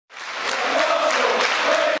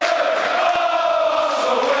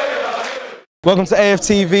Welcome to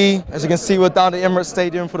AFTV. As you can see, we're down at the Emirates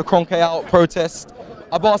Stadium for the Kroenke out protest.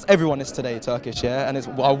 I've asked everyone this today, Turkish, yeah? And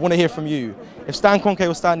I want to hear from you. If Stan Kroenke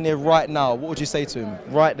was standing here right now, what would you say to him?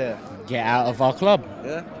 Right there. Get out of our club.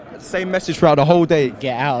 Yeah? Same message throughout the whole day.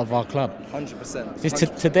 Get out of our club.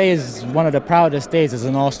 100%. Today is one of the proudest days as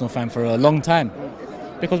an Arsenal fan for a long time.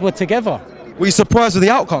 Because we're together. Were you surprised with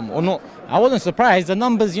the outcome or not? I wasn't surprised. The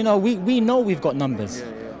numbers, you know, we know we've got numbers.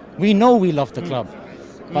 We know we love the club.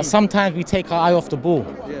 But sometimes we take our eye off the ball.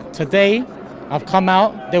 Today, I've come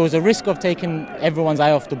out. There was a risk of taking everyone's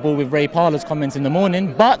eye off the ball with Ray Parlour's comments in the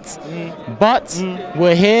morning. But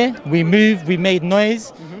we're here. We moved. We made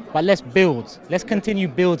noise. But let's build. Let's continue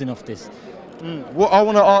building off this. What I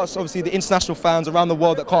want to ask, obviously, the international fans around the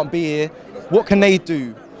world that can't be here, what can they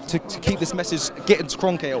do to keep this message getting to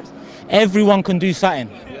Kroenke out? Everyone can do something.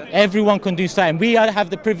 Everyone can do something. We have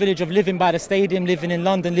the privilege of living by the stadium, living in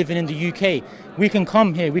London, living in the UK. We can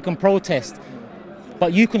come here, we can protest.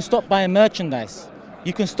 But you can stop buying merchandise.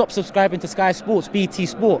 You can stop subscribing to Sky Sports, BT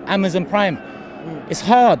Sport, Amazon Prime. It's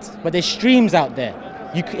hard, but there's streams out there.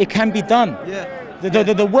 It can be done.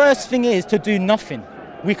 The worst thing is to do nothing.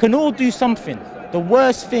 We can all do something. The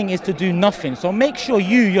worst thing is to do nothing. So make sure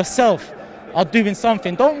you, yourself, are doing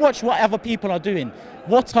something. Don't watch what other people are doing.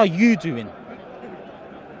 What are you doing?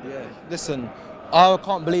 Listen, I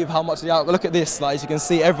can't believe how much the outcome. Look at this, like, as you can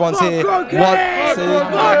see, everyone's here. We want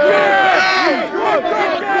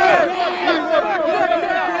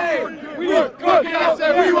Kroenke out,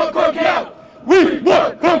 say we want Kroenke out. We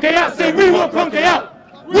want Kroenke out, say we want Kroenke out.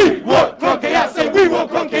 We want Kroenke out, say we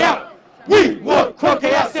want Kroenke out. We want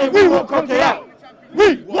Kroenke out, say we want Kroenke out.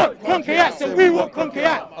 We want Kroenke out, say we want Kroenke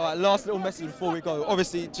out. All right, last little message before we go.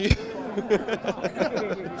 Obviously, do you...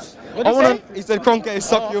 He said Kroenke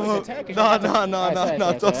suck your mouth.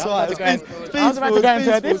 No, that's all right.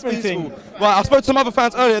 It's peaceful. Right, I spoke to some other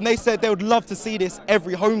fans earlier and they said they would love to see this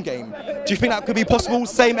every home game. Do you think that could be possible?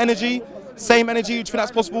 Same energy? Same energy? Do you think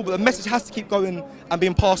that's possible? But the message has to keep going and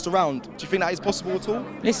being passed around. Do you think that is possible at all?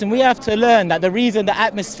 Listen, we have to learn that the reason the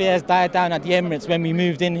atmosphere has died down at the Emirates when we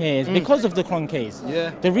moved in here is because of the Kroenkes.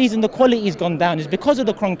 The reason the quality's gone down is because of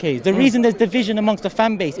the Kroenkes. The reason there's division amongst the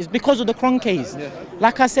fan base is because of the Kroenkes.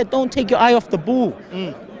 Like I said, don't take your eye off the ball.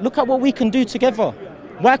 Look at what we can do together.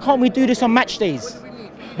 Why can't we do this on match days?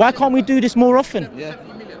 Why can't we do this more often?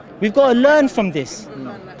 We've got to learn from this.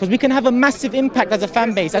 Because we can have a massive impact as a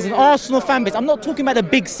fan base, as an Arsenal fan base. I'm not talking about the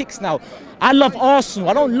big six now. I love Arsenal.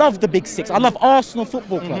 I don't love the big six. I love Arsenal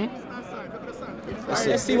Football Club.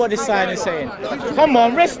 Let's see what this sign is saying. Come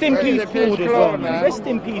on, rest in peace, Paul, as well, man. Rest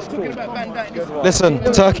in peace, Paul. Listen,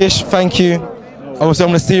 Turkish, thank you. Obviously, I'm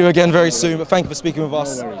going to see you again very soon, but thank you for speaking with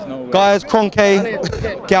us. Guys,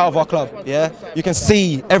 Kroenke, get out of our club, yeah? You can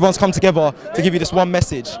see everyone's come together to give you this one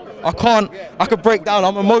message. I could break down,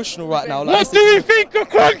 I'm emotional right now. Like, what do you think of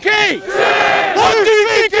Kroenke? What do you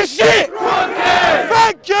think of shit?